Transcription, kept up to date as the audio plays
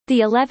The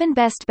 11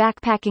 best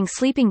backpacking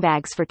sleeping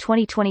bags for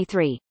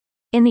 2023.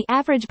 In the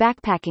average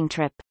backpacking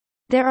trip,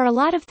 there are a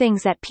lot of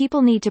things that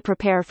people need to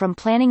prepare, from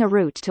planning a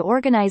route to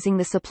organizing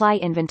the supply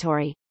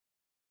inventory.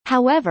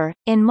 However,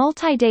 in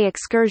multi-day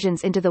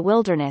excursions into the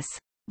wilderness,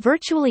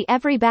 virtually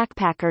every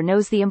backpacker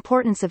knows the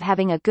importance of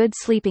having a good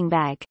sleeping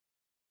bag.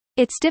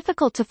 It's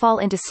difficult to fall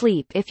into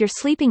sleep if your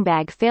sleeping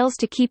bag fails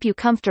to keep you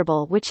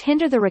comfortable, which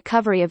hinder the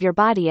recovery of your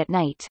body at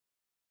night.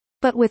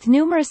 But with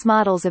numerous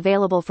models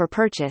available for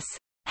purchase,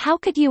 how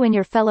could you and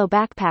your fellow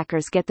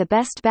backpackers get the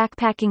best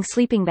backpacking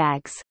sleeping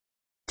bags?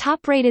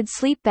 Top-rated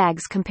sleep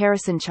bags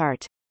comparison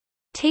chart.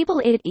 Table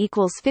 8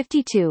 equals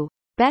 52.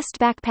 Best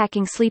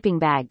backpacking sleeping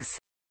bags.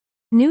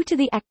 New to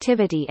the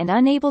activity and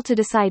unable to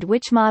decide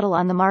which model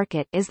on the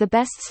market is the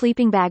best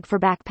sleeping bag for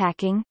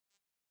backpacking?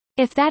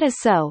 If that is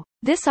so,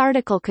 this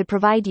article could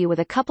provide you with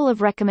a couple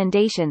of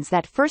recommendations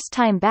that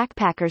first-time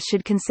backpackers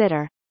should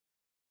consider.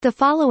 The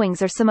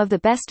followings are some of the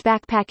best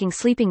backpacking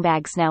sleeping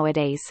bags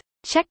nowadays.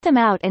 Check them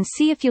out and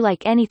see if you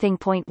like anything.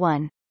 Point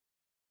 1.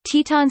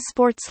 Teton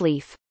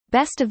Sportsleaf.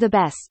 Best of the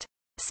best.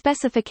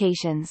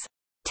 Specifications.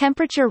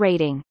 Temperature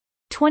rating.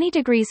 20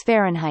 degrees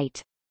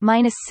Fahrenheit,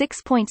 minus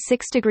 6.6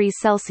 degrees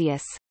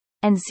Celsius,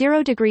 and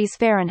 0 degrees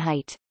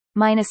Fahrenheit,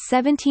 minus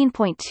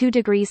 17.2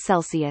 degrees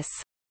Celsius.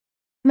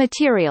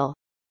 Material.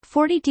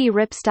 40D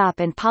ripstop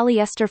and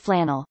polyester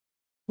flannel.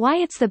 Why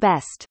it's the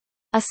best.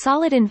 A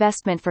solid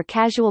investment for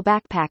casual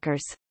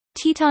backpackers.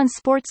 Teton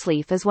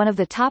Sportsleaf is one of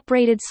the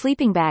top-rated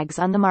sleeping bags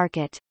on the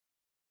market.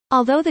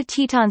 Although the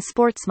Teton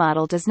Sports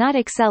model does not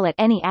excel at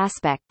any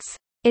aspects,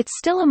 it's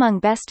still among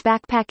best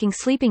backpacking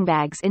sleeping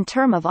bags in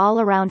terms of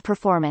all-around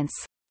performance.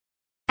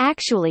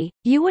 Actually,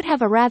 you would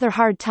have a rather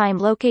hard time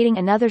locating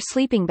another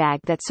sleeping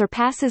bag that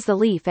surpasses the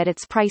Leaf at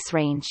its price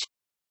range.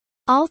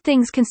 All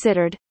things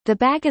considered, the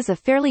bag is a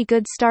fairly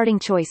good starting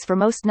choice for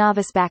most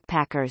novice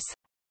backpackers.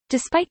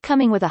 Despite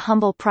coming with a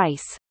humble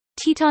price,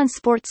 Teton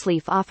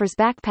Sportsleaf offers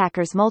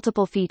backpackers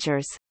multiple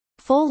features: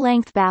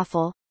 full-length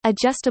baffle,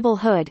 adjustable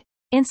hood,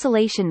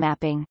 insulation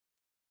mapping.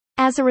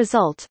 As a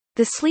result,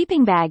 the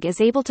sleeping bag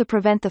is able to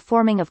prevent the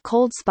forming of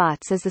cold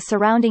spots as the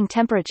surrounding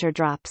temperature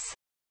drops.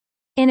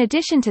 In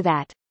addition to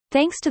that,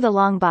 thanks to the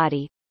long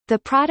body, the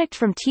product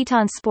from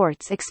Teton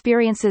Sports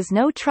experiences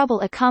no trouble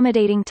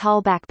accommodating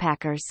tall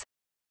backpackers.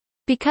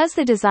 Because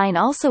the design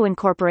also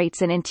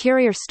incorporates an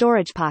interior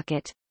storage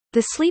pocket,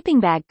 the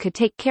sleeping bag could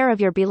take care of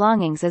your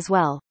belongings as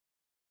well.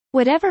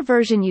 Whatever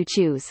version you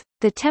choose,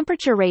 the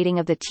temperature rating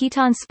of the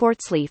Teton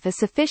Sportsleaf is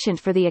sufficient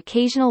for the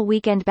occasional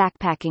weekend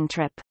backpacking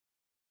trip.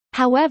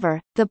 However,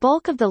 the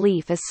bulk of the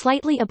Leaf is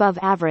slightly above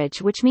average,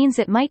 which means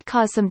it might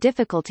cause some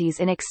difficulties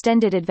in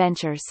extended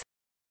adventures.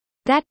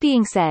 That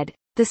being said,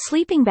 the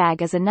sleeping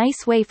bag is a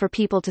nice way for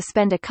people to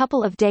spend a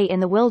couple of days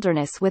in the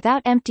wilderness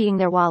without emptying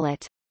their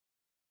wallet.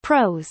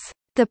 Pros.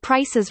 The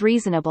price is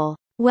reasonable.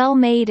 Well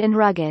made and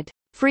rugged.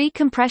 Free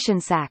compression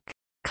sack.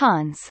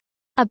 Cons.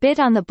 A bit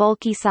on the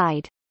bulky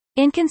side.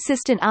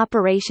 Inconsistent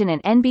operation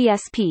and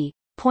NBSP.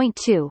 Point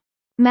 2.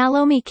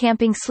 Malomi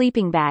Camping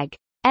Sleeping Bag.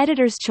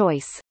 Editor's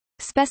Choice.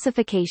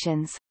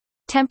 Specifications.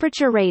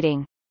 Temperature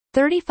rating.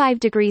 35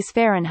 degrees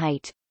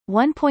Fahrenheit,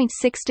 1.6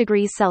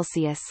 degrees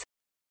Celsius.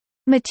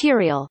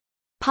 Material.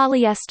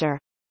 Polyester.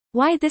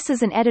 Why this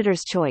is an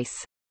editor's choice.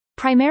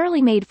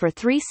 Primarily made for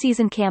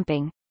three-season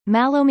camping,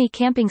 Malomi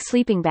Camping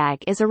Sleeping Bag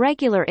is a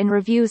regular in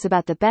reviews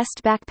about the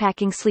best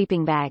backpacking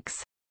sleeping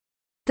bags.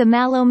 The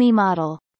Malomi model.